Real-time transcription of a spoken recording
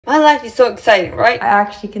My life is so exciting, right? I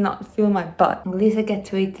actually cannot feel my butt. At least I get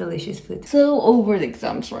to eat delicious food. So over the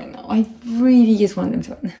exams right now. I really just want them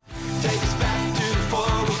to end.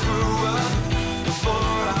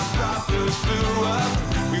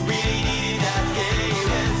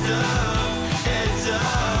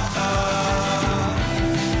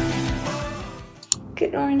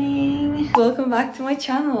 Good morning. Welcome back to my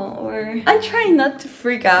channel. Or I'm trying not to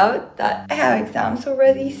freak out that I have exams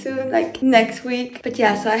already soon, like next week. But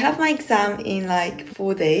yeah, so I have my exam in like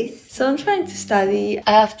 4 days. So I'm trying to study.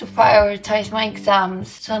 I have to prioritize my exams,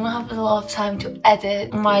 so I don't have a lot of time to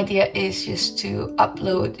edit. My idea is just to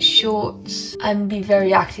upload shorts and be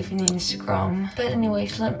very active in Instagram. But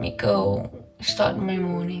anyways, let me go start my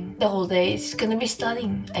morning. The whole day is gonna be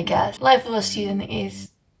studying, I guess. Life of a student is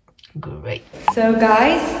great. So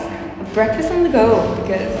guys, breakfast on the go,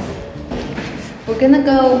 because we're gonna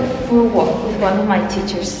go for a walk with one of my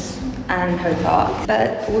teachers and her dog.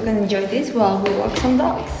 But we're gonna enjoy this while we walk some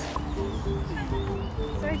dogs.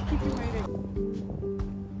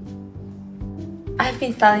 I've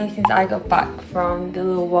been studying since I got back from the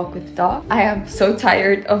little walk with the dog. I am so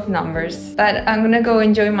tired of numbers, but I'm gonna go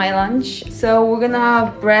enjoy my lunch. So we're gonna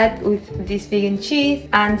have bread with this vegan cheese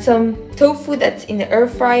and some tofu that's in the air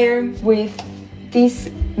fryer with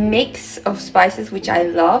this mix of spices which I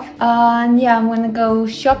love. And yeah, I'm gonna go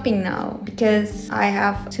shopping now because I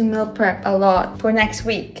have to meal prep a lot for next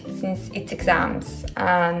week since it's exams,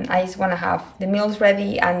 and I just want to have the meals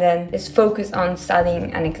ready and then just focus on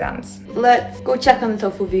studying and exams. Let's go check on the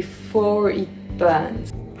tofu before it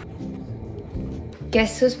burns.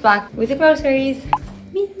 Guess who's back with the groceries?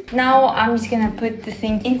 Me. Now I'm just gonna put the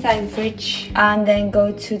thing inside the fridge and then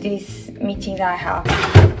go to this meeting that I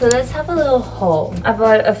have. So let's have a little haul. I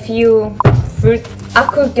bought a few fruit. A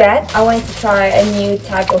courgette. I wanted to try a new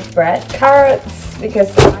type of bread. Carrots,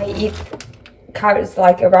 because I eat carrots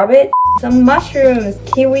like a rabbit. Some mushrooms,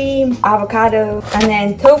 kiwi, avocado, and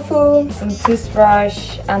then tofu, some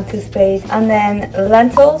toothbrush and toothpaste, and then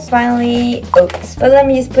lentils, finally oats. But let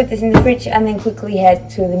me just put this in the fridge and then quickly head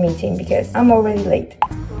to the meeting because I'm already late.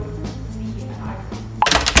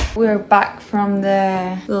 We're back from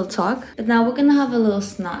the little talk, but now we're gonna have a little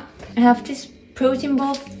snack. I have this protein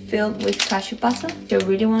ball filled with cashew butter, which I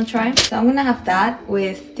really want to try. So I'm gonna have that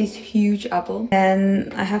with this huge apple.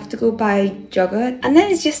 And I have to go buy yogurt. And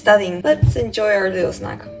then it's just studying. Let's enjoy our little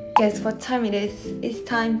snack. Guess what time it is? It's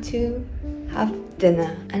time to have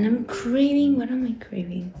dinner. And I'm craving, what am I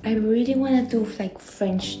craving? I really want to do like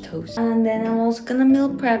French toast. And then I'm also gonna meal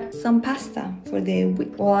prep some pasta for the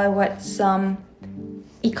week while I watch some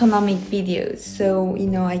economic videos. So, you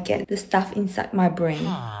know, I get the stuff inside my brain.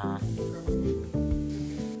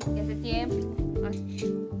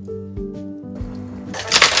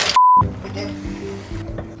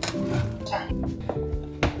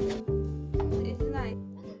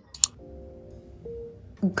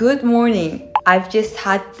 Good morning. I've just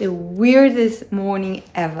had the weirdest morning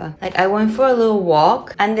ever. Like, I went for a little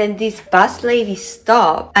walk and then this bus lady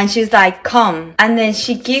stopped and she's like, come. And then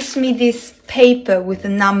she gives me this paper with a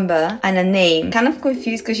number and a name. Kind of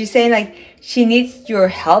confused because she's saying like she needs your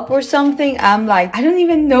help or something. I'm like, I don't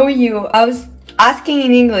even know you. I was asking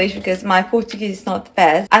in English because my Portuguese is not the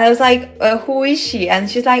best, and I was like, who is she? And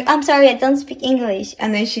she's like, I'm sorry, I don't speak English.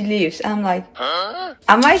 And then she leaves. I'm like, huh?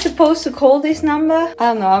 Am I supposed to call this number?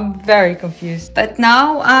 I don't know, I'm very confused. But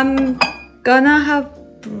now I'm gonna have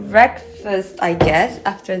breakfast, I guess,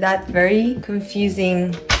 after that very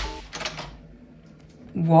confusing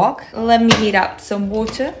walk. Let me heat up some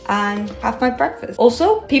water and have my breakfast.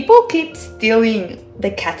 Also, people keep stealing the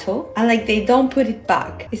kettle and like they don't put it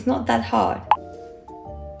back. It's not that hard.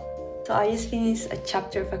 So I just finished a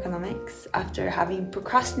chapter of economics after having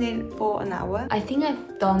procrastinated for an hour. I think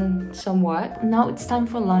I've done some work. Now it's time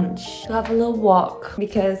for lunch to have a little walk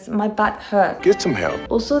because my butt hurt. Get some help.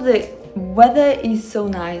 Also, the weather is so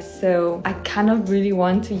nice, so I kind of really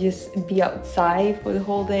want to just be outside for the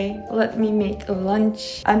whole day. Let me make a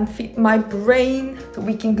lunch and feed my brain so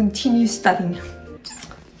we can continue studying.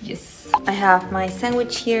 Yes. I have my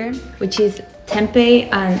sandwich here, which is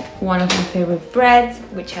tempeh and one of my favorite breads,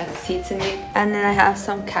 which has seeds in it. And then I have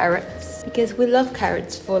some carrots because we love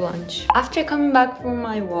carrots for lunch. After coming back from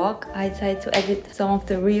my walk, I decided to edit some of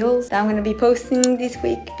the reels that I'm going to be posting this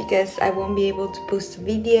week because I won't be able to post a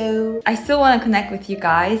video. I still want to connect with you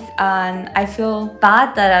guys and I feel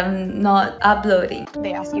bad that I'm not uploading.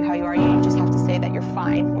 They ask you how you are, you just have to say that you're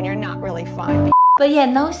fine when you're not really fine. But yeah,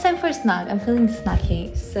 now it's time for a snack. I'm feeling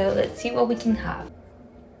snacky, so let's see what we can have.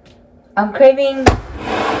 I'm craving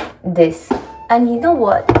this. And you know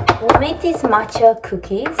what? We made these matcha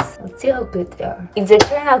cookies. Let's see how good they are. If they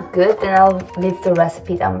turn out good, then I'll leave the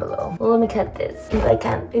recipe down below. Well, let me cut this if I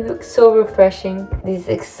can. It looks so refreshing. This is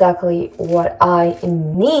exactly what I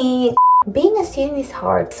need. Being a student is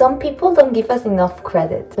hard. Some people don't give us enough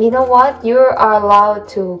credit. You know what? You are allowed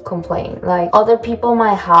to complain. Like, other people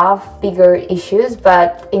might have bigger issues,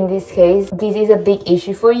 but in this case, this is a big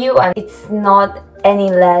issue for you and it's not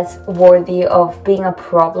any less worthy of being a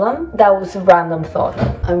problem. That was a random thought.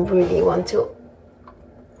 I really want to.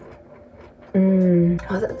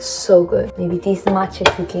 Oh, that's so good. Maybe this matcha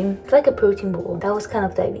cookie. It's like a protein bowl. That was kind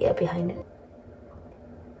of the idea behind it.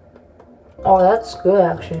 Oh, that's good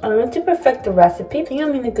actually. I'm going to perfect the recipe. I think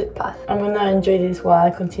I'm in a good path. I'm gonna enjoy this while I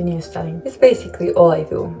continue studying. It's basically all I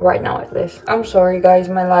do, right now at least. I'm sorry guys,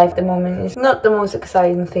 my life at the moment is not the most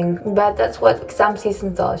exciting thing, but that's what exam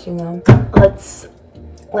season does, you know. Let's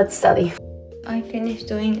study. I finished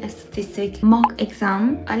doing a statistic mock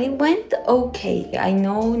exam and it went okay. I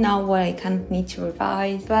know now what I kind of need to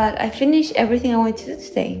revise, but I finished everything I wanted to do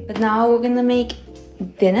today. But now we're gonna make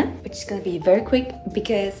dinner, which is gonna be very quick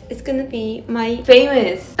because it's gonna be my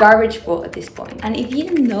famous garbage bowl at this point. And if you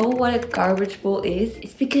don't know what a garbage bowl is,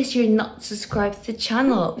 it's because you're not subscribed to the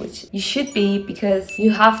channel, which you should be, because you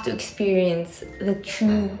have to experience the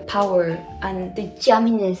true power and the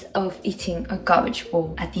yumminess of eating a garbage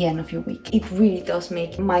bowl at the end of your week. It really does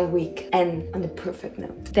make my week end on the perfect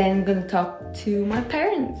note. Then I'm gonna talk to my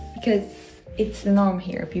parents because it's the norm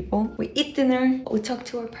here, people. We eat dinner, we talk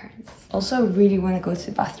to our parents. Also, I really want to go to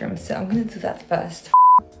the bathroom, so I'm gonna do that first.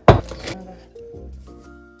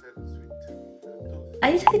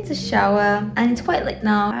 I decided to shower and it's quite late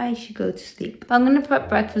now. I should go to sleep. But I'm gonna prep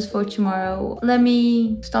breakfast for tomorrow. Let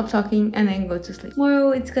me stop talking and then go to sleep.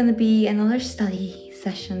 Tomorrow it's gonna be another study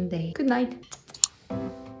session day. Good night.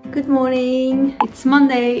 Good morning. It's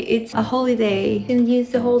Monday, it's a holiday. You can use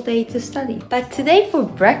the whole day to study. But today for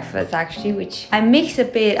breakfast actually, which I mixed a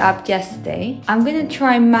bit up yesterday, I'm gonna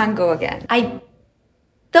try mango again. I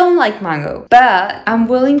don't like mango, but I'm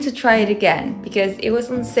willing to try it again because it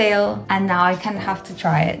was on sale and now I kind of have to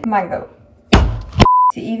try it. Mango.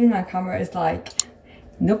 See, even my camera is like,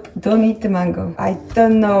 nope, don't eat the mango. I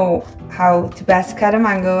don't know how to best cut a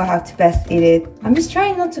mango, how to best eat it. I'm just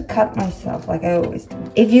trying not to cut myself like I always do.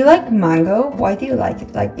 If you like mango, why do you like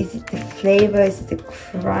it? Like, is it the flavor? Is it the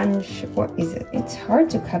crunch? What is it? It's hard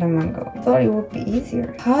to cut a mango. I thought it would be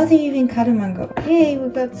easier. How do you even cut a mango? Yay, we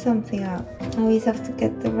got something out. Now we just have to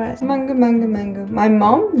get the rest. Mango, mango, mango. My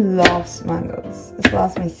mom loves mangoes, as well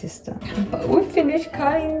as my sister. But we finished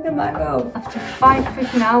cutting the mango after 5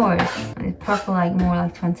 freaking hours. And it probably like more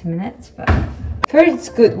like 20 minutes, but I've heard it's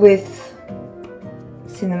good with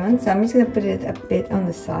cinnamon, so I'm just gonna put it a bit on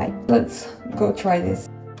the side. Let's go try this.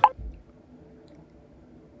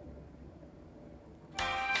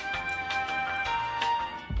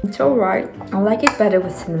 It's alright. I like it better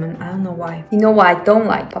with cinnamon. I don't know why. You know why I don't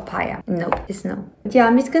like papaya? No, it's no. But yeah,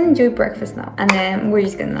 I'm just gonna enjoy breakfast now. And then we're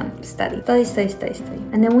just gonna study. Study.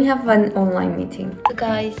 And then we have an online meeting. So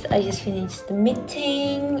guys, I just finished the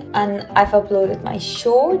meeting and I've uploaded my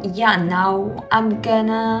short. Yeah, now I'm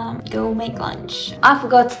gonna go make lunch. I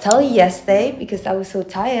forgot to tell you yesterday because I was so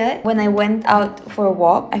tired. When I went out for a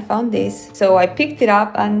walk, I found this. So I picked it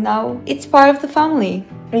up and now it's part of the family.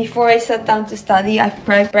 Before I sat down to study, I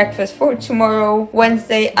prepared breakfast for tomorrow,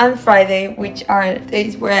 Wednesday and Friday, which are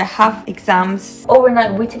days where I have exams.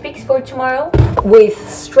 Overnight Weetabix for tomorrow with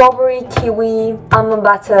strawberry, kiwi, almond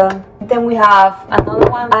butter. Then we have another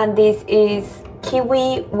one and this is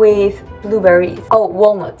kiwi with blueberries. Oh,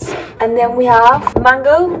 walnuts. And then we have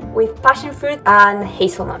mango with passion fruit and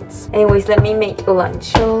hazelnuts. Anyways, let me make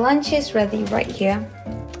lunch. So lunch is ready right here.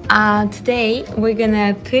 Today we're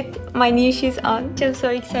gonna put my new shoes on. I'm so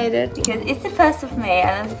excited because it's the 1st of May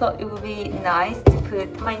and I thought it would be nice to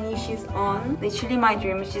put my new shoes on. Literally my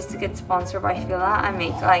dream is just to get sponsored by Fila and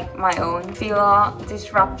make like my own Fila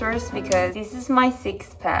disruptors because this is my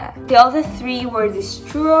 6th pair. The other 3 were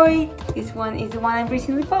destroyed. This one is the one I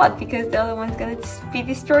recently bought because the other one's gonna be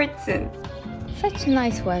destroyed soon. Such a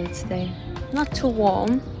nice weather today. Not too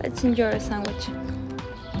warm. Let's enjoy a sandwich.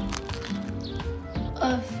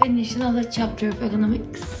 I've finished another chapter of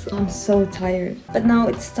economics. I'm so tired. But now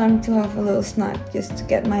it's time to have a little snack just to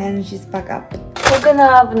get my energies back up. We're gonna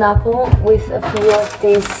have an apple with a few of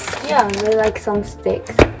these, yeah, really like some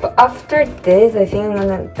sticks. But after this, I think I'm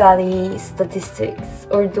gonna study statistics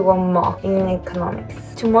or do a mock in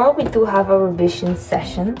economics. Tomorrow we do have a revision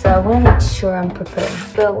session, so I wanna make sure I'm prepared.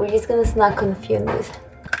 But we're just gonna snack on a few of these.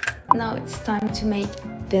 Now it's time to make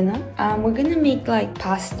dinner. We're gonna make like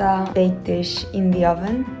pasta baked dish in the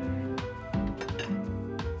oven.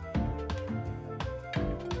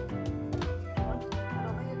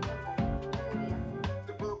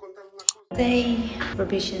 Day,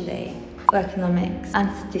 revision day for economics and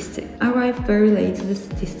statistics. I arrived very late to the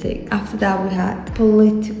statistics. After that we had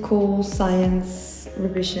political science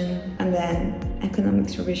revision and then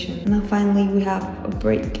economics revision. And now finally we have a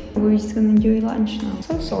break. We're just gonna enjoy lunch now.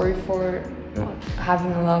 So sorry for not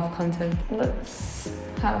having a lot of content. Let's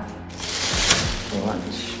have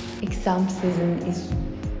lunch. Exam season is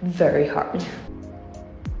very hard.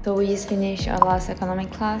 So we just finished our last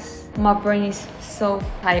economic class. My brain is so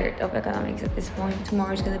tired of economics at this point.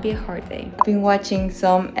 Tomorrow is gonna be a hard day. I've been watching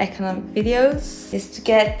some economic videos just to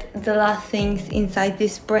get the last things inside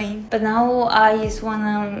this brain. But now I just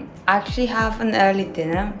wanna actually have an early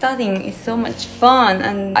dinner. Studying is so much fun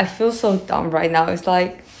and I feel so dumb right now. It's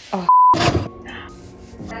like, oh.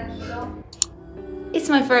 It's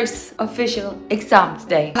my first official exam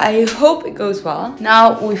today. I hope it goes well.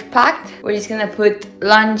 Now we've packed. We're just gonna put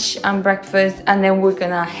lunch and breakfast and then we're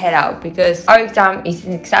gonna head out because our exam is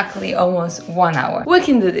in exactly almost 1 hour. We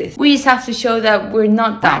can do this. We just have to show that we're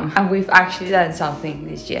not dumb and we've actually done something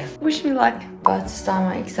this year. Wish me luck. About to start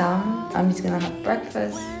my exam. I'm just gonna have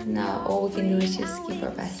breakfast. Now all we can do is just give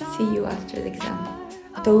our best. See you after the exam.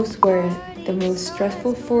 Those were the most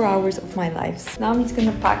stressful 4 hours of my life. Now I'm just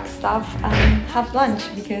gonna pack stuff and have lunch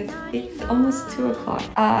because it's almost 2 o'clock.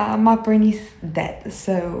 My brain is dead,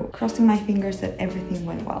 so crossing my fingers that everything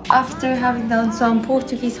went well. After having done some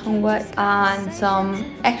Portuguese homework and some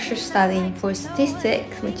extra studying for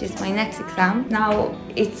statistics, which is my next exam, now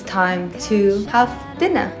it's time to have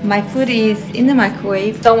dinner. My food is in the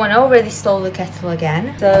microwave. Someone already stole the kettle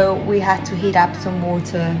again, so we had to heat up some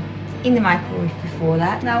water in the microwave before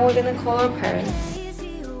that. Now we're gonna call our parents.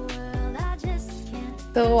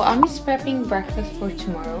 So I'm just prepping breakfast for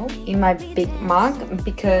tomorrow in my big mug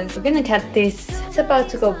because we're gonna cut this. It's about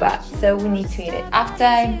to go bad, so we need to eat it. After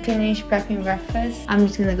I finish prepping breakfast, I'm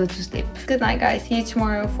just gonna go to sleep. Good night guys, see you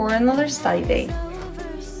tomorrow for another study day.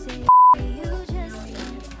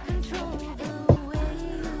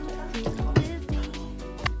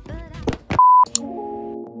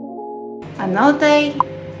 Another day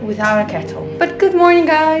without a kettle. But good morning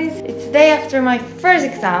guys! It's the day after my first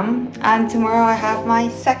exam and tomorrow I have my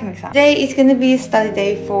second exam. Today is gonna be a study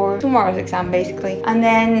day for tomorrow's exam basically. And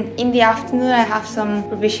then in the afternoon I have some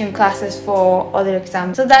revision classes for other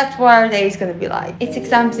exams. So that's what our day is gonna be like. It's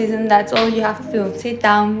exam season, that's all you have to do. Sit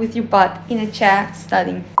down with your butt in a chair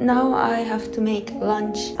studying. Now I have to make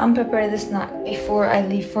lunch and prepare the snack before I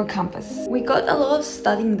leave for campus. We got a lot of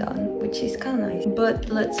studying done, which is kind of nice. But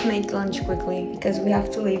let's make lunch quickly because we have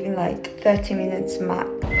to leave in like 30 minutes max.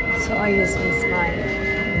 So I just miss my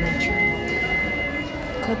matcha.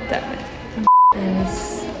 God damn it. And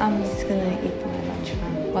I'm just gonna eat my lunch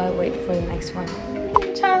now while I wait for the next one.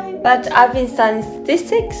 Time. But I've been studying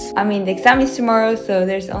statistics. I mean, the exam is tomorrow, so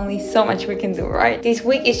there's only so much we can do, right? This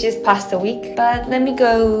week is just past a week, but let me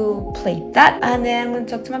go play that and then I'm gonna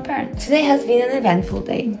talk to my parents. Today has been an eventful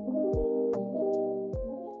day.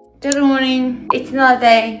 Good morning. It's another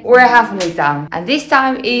day where I have an exam and this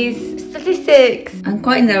time is statistics. I'm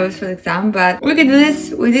quite nervous for the exam, but we can do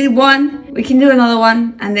this. We did one, we can do another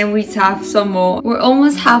one and then we just have some more. We're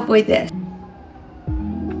almost halfway there.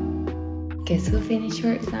 Guess who finished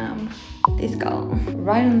her exam? This girl.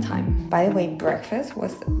 Right on time. By the way, breakfast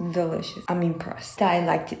was delicious. I'm impressed that I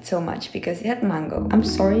liked it so much because it had mango. I'm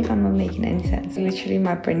sorry if I'm not making any sense. Literally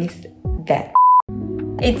my brain is dead.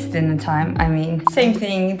 It's dinner time, I mean, same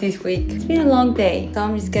thing this week. It's been a long day, so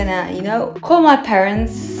I'm just gonna, you know, call my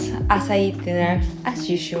parents as I eat dinner, as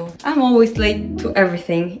usual. I'm always late to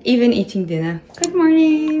everything, even eating dinner. Good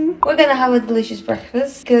morning! We're gonna have a delicious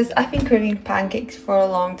breakfast because I've been craving pancakes for a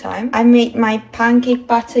long time. I made my pancake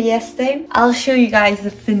batter yesterday. I'll show you guys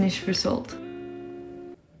the finished result.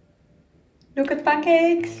 Look at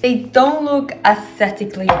pancakes! They don't look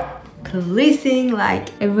aesthetically pleasing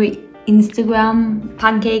like every Instagram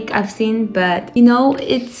pancake I've seen, but you know,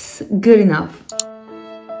 it's good enough.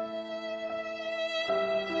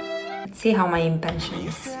 Let's see how my invention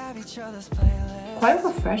is. Quite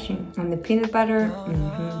refreshing. And the peanut butter,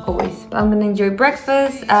 always. But I'm gonna enjoy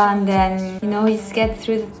breakfast and then, you know, just get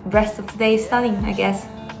through the rest of the day studying, I guess.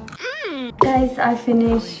 Guys, I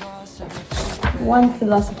finished one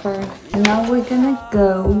philosopher and now we're gonna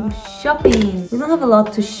go shopping. We don't have a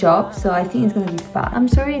lot to shop, so I think it's gonna be fun. I'm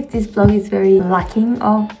sorry if this vlog is very lacking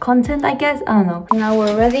of content, I guess. I don't know. Now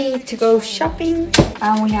we're ready to go shopping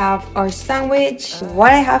and we have our sandwich.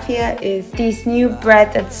 What I have here is this new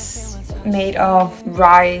bread that's made of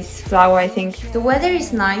rice flour, I think. The weather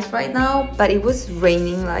is nice right now, but it was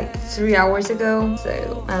raining like 3 hours ago, so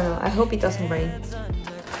I don't know. I hope it doesn't rain.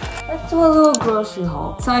 Let's do a little grocery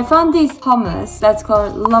haul. So I found this hummus that's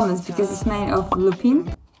called lummus because it's made of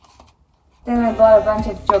lupin. Then I got a bunch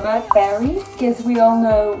of yogurt berries, because we all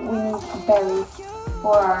know we need berries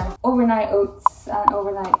for our overnight oats and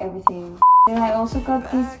overnight everything. Then I also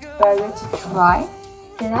got this burger to try.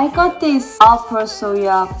 Then I got this all-pro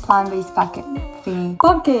soya plant-based packet thingy.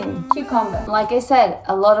 Pumpkin, cucumber, like I said,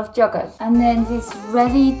 a lot of yogurt. And then this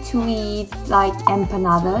ready-to-eat like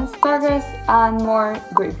empanadas, burgers, and more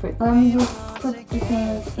grapefruit. Let me just put the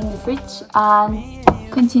things in the fridge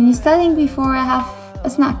and continue studying before I have a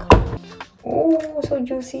snack. Oh, so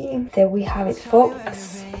juicy. There we have it,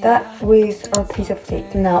 folks. That with our piece of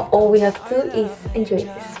cake. Now all we have to do is enjoy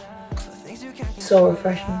this. So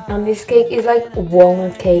refreshing. And this cake is like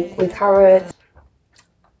walnut cake with carrots.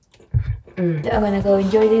 I'm gonna go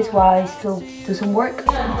enjoy this while I still do some work.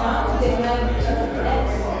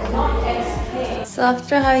 So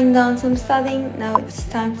after having done some studying, now it's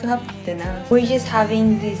time to have dinner. We're just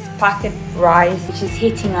having this packet rice, which is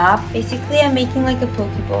heating up. Basically, I'm making like a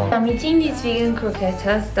poke bowl. I'm eating these vegan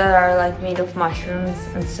croquettes that are like made of mushrooms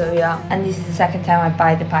and soya. And this is the second time I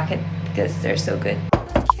buy the packet because they're so good.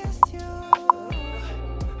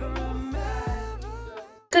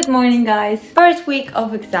 Good morning, guys. First week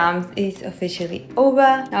of exams is officially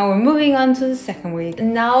over. Now we're moving on to the second week.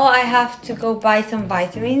 Now I have to go buy some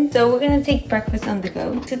vitamins, so we're gonna take breakfast on the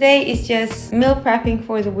go. Today is just meal prepping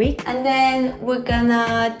for the week, and then we're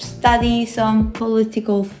gonna study some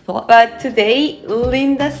political thought. But today,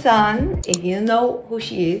 Linda's son, if you know who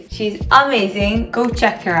she is, she's amazing. Go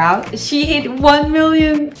check her out. She hit 1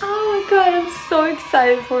 million. Oh my god, I'm so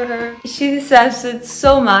excited for her. She deserves it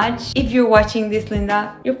so much. If you're watching this,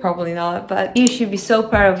 Linda, you're probably not, but you should be so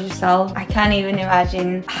proud of yourself. I can't even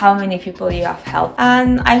imagine how many people you have helped.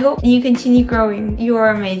 And I hope you continue growing. You are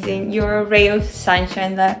amazing. You're a ray of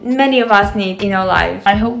sunshine that many of us need in our life.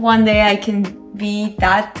 I hope one day I can be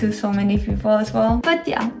that to so many people as well. But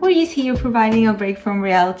yeah, we're just here providing a break from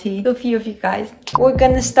reality to a few of you guys. We're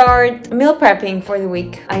gonna start meal prepping for the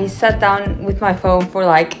week. I sat down with my phone for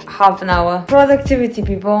like half an hour. Productivity,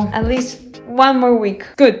 people. At least one more week.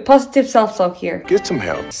 Good, positive self-talk here. Get some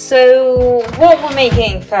help. So what we're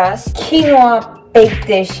making first, quinoa baked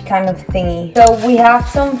dish kind of thingy. So we have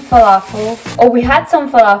some falafels, or we had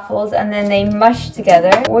some falafels and then they mushed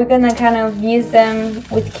together. We're gonna kind of use them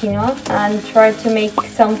with quinoa and try to make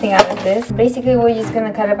something out of this. Basically, we're just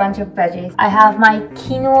gonna cut a bunch of veggies. I have my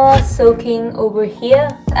quinoa soaking over here,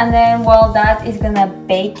 and then while that is gonna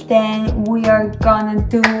bake, then we are gonna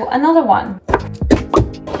do another one.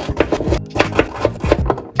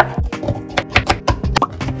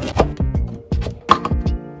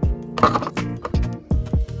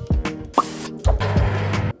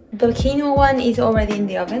 The quinoa one is already in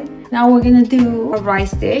the oven. Now we're gonna do a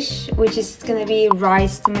rice dish, which is gonna be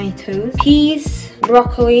rice, tomatoes, peas,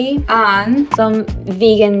 broccoli, and some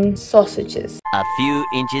vegan sausages. A few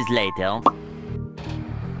inches later.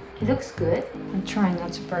 It looks good. I'm trying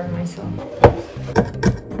not to burn myself.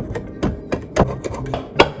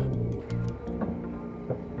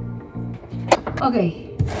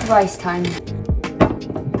 Okay, rice time.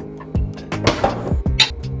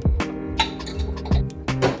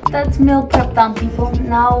 That's meal prep done, people.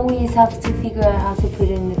 Now we just have to figure out how to put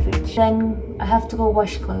it in the fridge. Then I have to go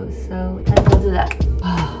wash clothes, so let's go do that.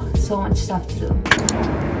 Oh, so much stuff to do.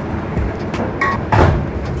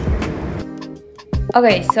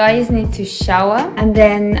 Okay, so I just need to shower, and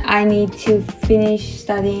then I need to finish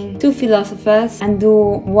studying 2 philosophers and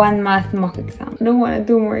do 1 math mock exam. I don't want to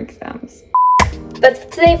do more exams.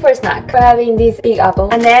 But today for snack, we're having this big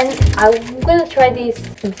apple, and then I'm gonna try this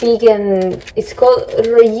vegan, it's called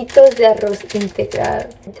rollitos de arroz integral.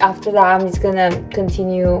 After that, I'm just gonna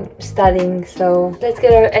continue studying, so let's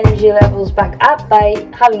get our energy levels back up by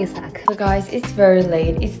having a snack. So guys, it's very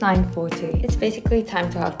late, it's 9:40. It's basically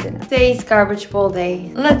time to have dinner. Today is garbage bowl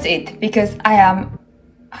day. Let's eat, because I am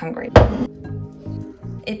hungry.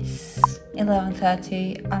 It's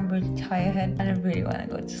 11:30, I'm really tired and I really want to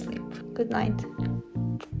go to sleep. Good night.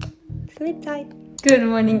 Sleep tight. Good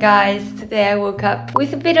morning, guys. Today I woke up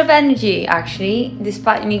with a bit of energy, actually,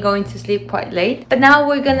 despite me going to sleep quite late. But now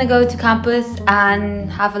we're gonna go to campus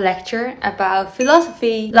and have a lecture about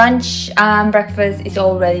philosophy. Lunch and breakfast is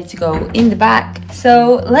all ready to go in the bag.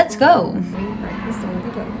 So let's go.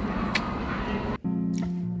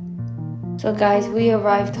 So guys, we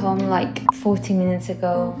arrived home like 40 minutes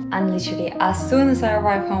ago, and literally as soon as I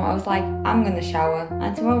arrived home I was like, I'm gonna shower,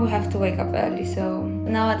 and tomorrow we have to wake up early, so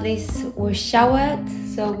now at least we're showered,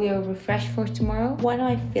 so we are refreshed for tomorrow. What am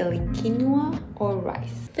I feeling, quinoa or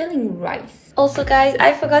rice? Feeling rice. Also guys,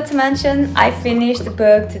 I forgot to mention, I finished the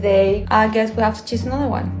book today. I guess we have to choose another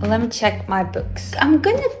one. Let me check my books. I'm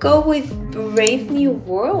gonna go with Brave New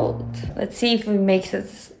World. Let's see if it makes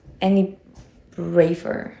us any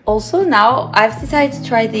braver. Also now I've decided to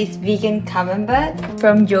try this vegan camembert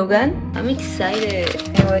from Yogan. I'm excited.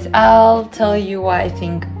 Anyways, I'll tell you what I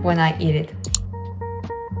think when I eat it.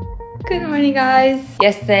 Good morning, guys.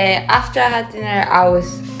 Yesterday after I had dinner I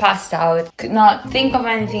was passed out, could not think of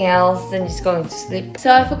anything else than just going to sleep,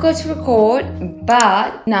 so I forgot to record,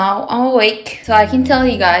 but now I'm awake so I can tell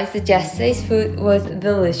you guys that yesterday's food was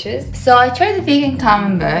delicious. So I tried the vegan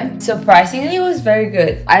camembert. Surprisingly, it was very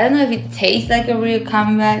good. I don't know if it tastes like a real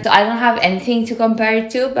camembert, so I don't have anything to compare it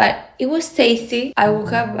to, but it was tasty. I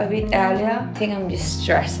woke up a bit earlier. I think I'm just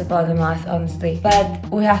stressed about the math, honestly. But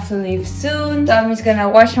we have to leave soon, so I'm just gonna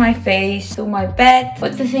wash my face, do my bed,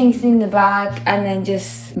 put the things in the bag, and then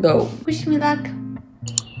just go. Wish me luck.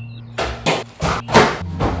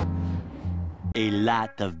 A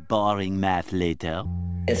lot of boring math later.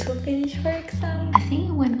 Is we finished for exam? I think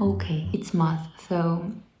it went okay. It's math, so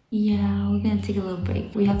yeah, we're gonna take a little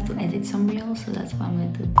break. We have to edit some reels, so that's what I'm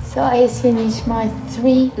gonna do. So I just finished my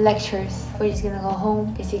 3 lectures. We're just gonna go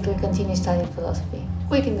home, basically continue studying philosophy.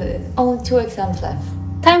 We can do this. Only 2 exams left.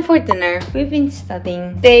 Time for dinner. We've been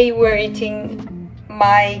studying. Today we're eating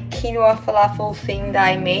my quinoa falafel thing that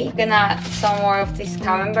I made. Gonna add some more of these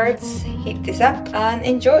camemberts, heat this up, and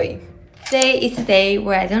enjoy. Today is a day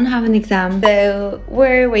where I don't have an exam, so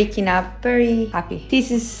we're waking up very happy. This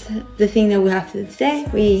is the thing that we have to do today.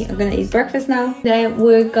 We are gonna eat breakfast now. Then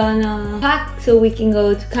we're gonna pack so we can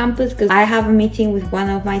go to campus, because I have a meeting with one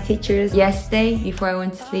of my teachers. Yesterday, before I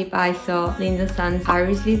went to sleep, I saw Linda Sun's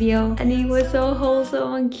Iris video, and it was so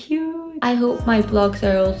wholesome and cute. I hope my vlogs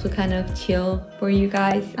are also kind of chill for you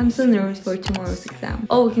guys. I'm so nervous for tomorrow's exam.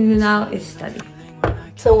 All we can do now is study.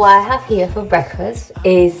 So what I have here for breakfast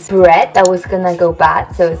is bread that was gonna go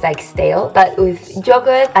bad, so it's like stale, but with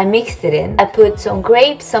yogurt I mixed it in. I put some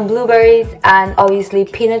grapes, some blueberries, and obviously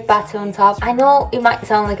peanut butter on top. I know it might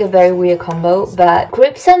sound like a very weird combo, but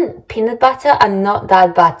grapes and peanut butter are not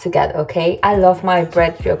that bad together, okay? I love my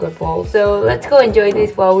bread yogurt bowl. So let's go enjoy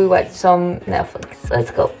this while we watch some Netflix.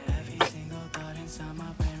 Let's go.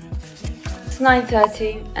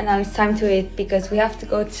 9:30 and now it's time to eat because we have to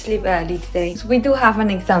go to sleep early today. So we do have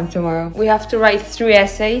an exam tomorrow. We have to write 3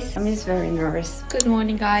 essays. I'm just very nervous. Good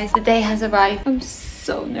morning, guys. The day has arrived. I'm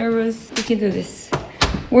so nervous. We can do this.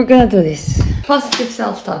 We're gonna do this. Positive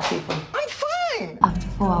self-talk, people. I'm fine! After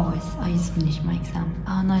 4 hours, I just finished my exam.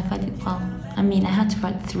 I don't know if I did well. I mean, I had to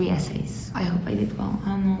write 3 essays. I hope I did well. I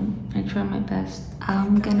don't know. I tried my best.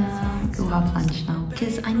 I'm gonna go have lunch now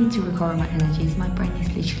because I need to recover my energies. My brain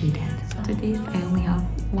is literally dead. After this, I only have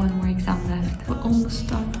 1 more exam left. We're almost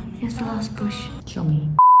done. Here's the last push. Kill me.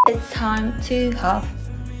 It's time to have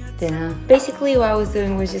dinner. Basically, what I was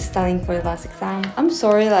doing was just studying for the last exam. I'm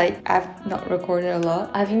sorry, like, I've not recorded a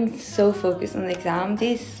lot. I've been so focused on the exam.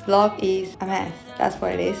 This vlog is a mess. That's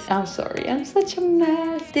what it is. I'm sorry, I'm such a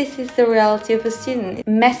mess. This is the reality of a student.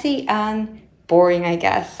 Messy and boring, I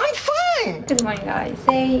guess. I'm fine! Good morning, guys.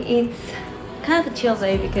 Today it's kind of a chill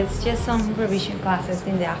day because just some revision classes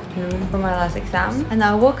in the afternoon for my last exam, and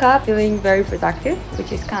I woke up feeling very productive,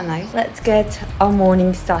 which is kind of nice. Let's get our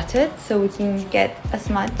morning started so we can get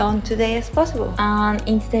as much done today as possible. And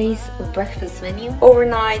in today's breakfast menu,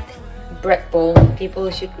 overnight bread bowl.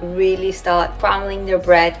 People should really start crumbling their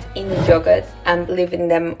bread in the yogurt and leaving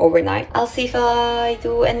them overnight. I'll see if I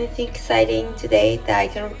do anything exciting today that I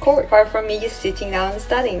can record apart from me just sitting down and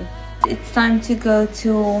studying. It's time to go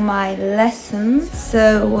to my lesson.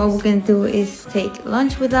 So what we're gonna do is take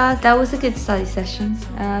lunch with us. That was a good study session.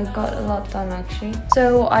 Got a lot done actually.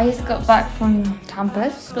 So I just got back from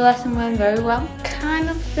campus. The lesson went very well. Kind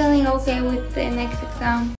of feeling okay with the next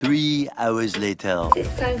exam. 3 hours later. It's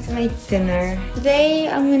time to make dinner. Today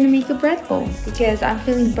I'm gonna make a bread bowl because I'm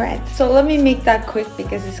feeling bread. So let me make that quick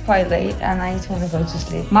because it's quite late and I just want to go to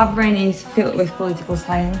sleep. My brain is filled with political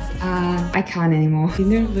science and I can't anymore.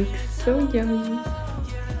 Dinner looks so yummy.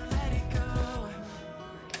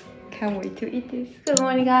 Can't wait to eat this. Good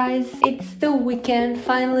morning, guys. It's the weekend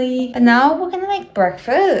finally. And now we're gonna make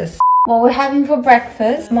breakfast. What we're having for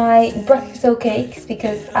breakfast, my breakfast cakes,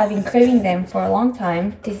 because I've been craving them for a long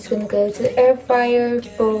time. This is gonna go to the air fryer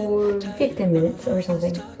for 15 minutes or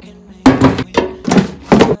something.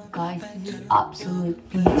 Guys, this is absolute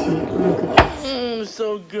beauty. Look at this.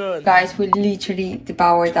 So good. Guys, we literally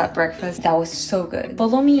devoured that breakfast. That was so good.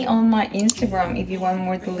 Follow me on my Instagram if you want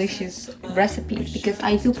more delicious recipes, because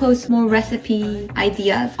I do post more recipe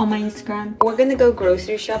ideas on my Instagram. We're gonna go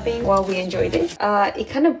grocery shopping while we enjoy this. It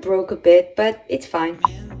kind of broke a bit, but it's fine.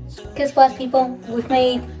 Guess what, people? We've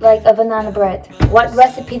made like a banana bread. What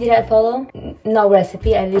recipe did I follow? No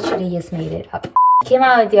recipe, I literally just made it up. It came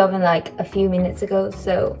out of the oven like a few minutes ago,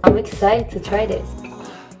 so I'm excited to try this.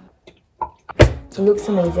 It looks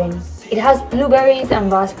amazing. It has blueberries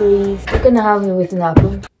and raspberries. We're gonna have it with an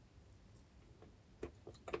apple.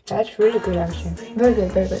 That's really good actually. Very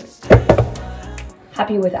good, very good.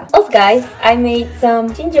 Happy with that. Also guys, I made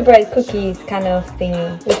some gingerbread cookies kind of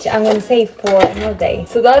thingy, which I'm gonna save for another day.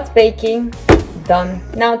 So that's baking. Done.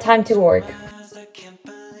 Now time to work.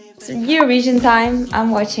 So Eurovision time,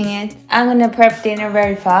 I'm watching it. I'm gonna prep dinner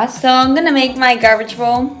very fast. So I'm gonna make my garbage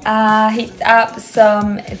bowl, heat up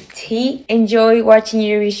some tea, enjoy watching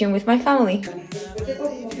Eurovision with my family.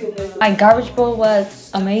 My garbage bowl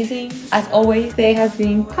was amazing. As always, today has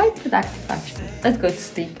been quite productive actually. Let's go to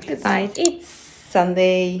sleep. Good night. It's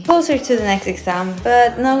Sunday, closer to the next exam,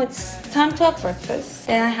 but now it's time to have breakfast.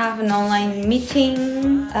 And I have an online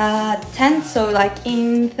meeting at 10, so like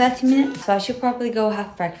in 30 minutes. So I should probably go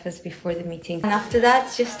have breakfast before the meeting. And after that,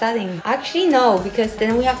 it's just studying. Actually, no, because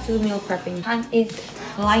then we have to do meal prepping. Time is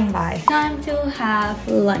flying by. Time to have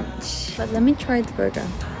lunch. But let me try the burger.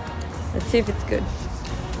 Let's see if it's good.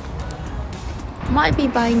 Might be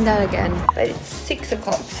buying that again, but it's 6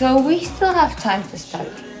 o'clock, so we still have time to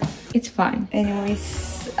study. It's fine.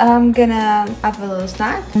 Anyways, I'm gonna have a little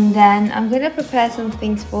snack and then I'm gonna prepare some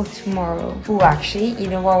things for tomorrow. Oh, actually, you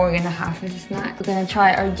know what we're gonna have as a snack? We're gonna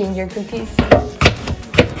try our ginger cookies.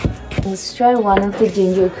 Let's try one of the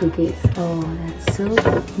ginger cookies. Oh, that's so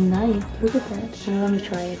nice. Look at that. Let me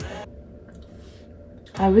try it.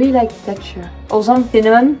 I really like the texture. Also,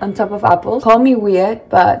 cinnamon on top of apple. Call me weird,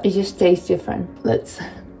 but it just tastes different. Let's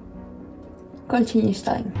continue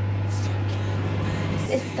studying.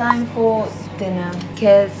 It's time for dinner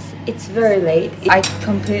because it's very late. I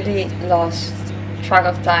completely lost track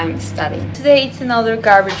of time studying. Today it's another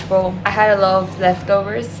garbage bowl. I had a lot of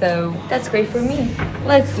leftovers, so that's great for me.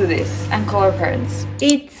 Let's do this and call our parents.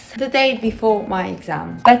 It's the day before my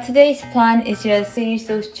exam, but today's plan is just finish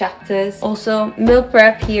those chapters. Also meal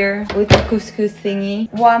prep here with the couscous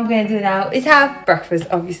thingy. What I'm gonna do now is have breakfast,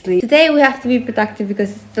 obviously. Today we have to be productive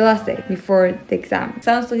because it's the last day before the exam.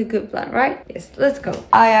 Sounds like a good plan, right? Yes, let's go.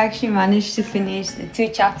 I actually managed to finish the 2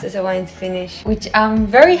 chapters I wanted to finish, which I'm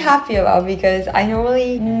very happy about because I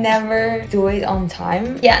normally never do it on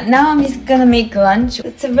time. Yeah, now I'm just gonna make lunch.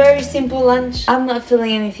 It's a very simple lunch. I'm not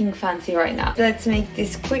feeling anything fancy right now. Let's make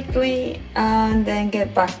this quickly and then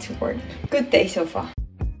get back to work. Good day so far.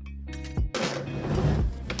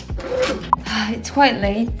 It's quite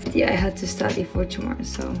late. Yeah, I had to study for tomorrow,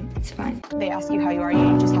 so it's fine. They ask you how you are,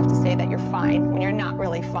 you just have to say that you're fine when you're not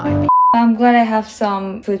really fine. I'm glad I have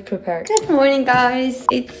some food prepared. Good morning, guys.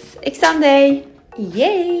 It's exam day.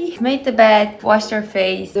 Yay! Made the bed, washed our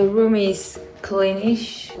face. The room is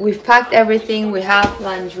cleanish. We've packed everything. We have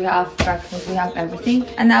lunch, we have breakfast, we have everything.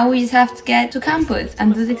 And now we just have to get to campus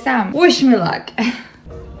and do the exam. Wish me luck.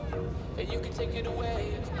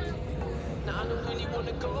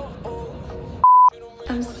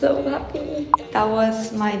 I'm so happy. That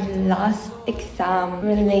was my last exam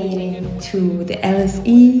relating to the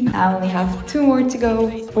LSE. I only have 2 more to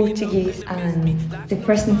go, Portuguese and the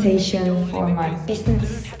presentation for my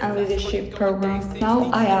business and leadership program. Now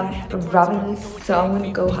I am ravenous, so I'm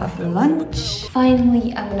gonna go have lunch.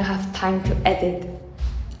 Finally, I'm gonna have time to edit.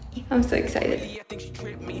 I'm so excited.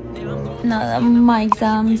 Now that my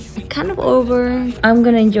exams are kind of over, I'm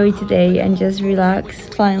gonna enjoy today and just relax.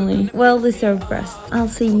 Finally, well-deserved rest. I'll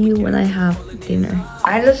see you when I have dinner.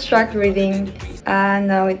 I lost track reading and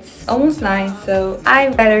now it's almost 9, so I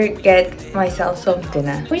better get myself some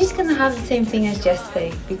dinner. We're just gonna have the same thing as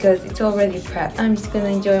yesterday because it's already prepped. I'm just gonna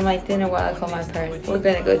enjoy my dinner while I call my parents. We're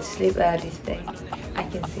gonna go to sleep early today. I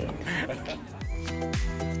can see it.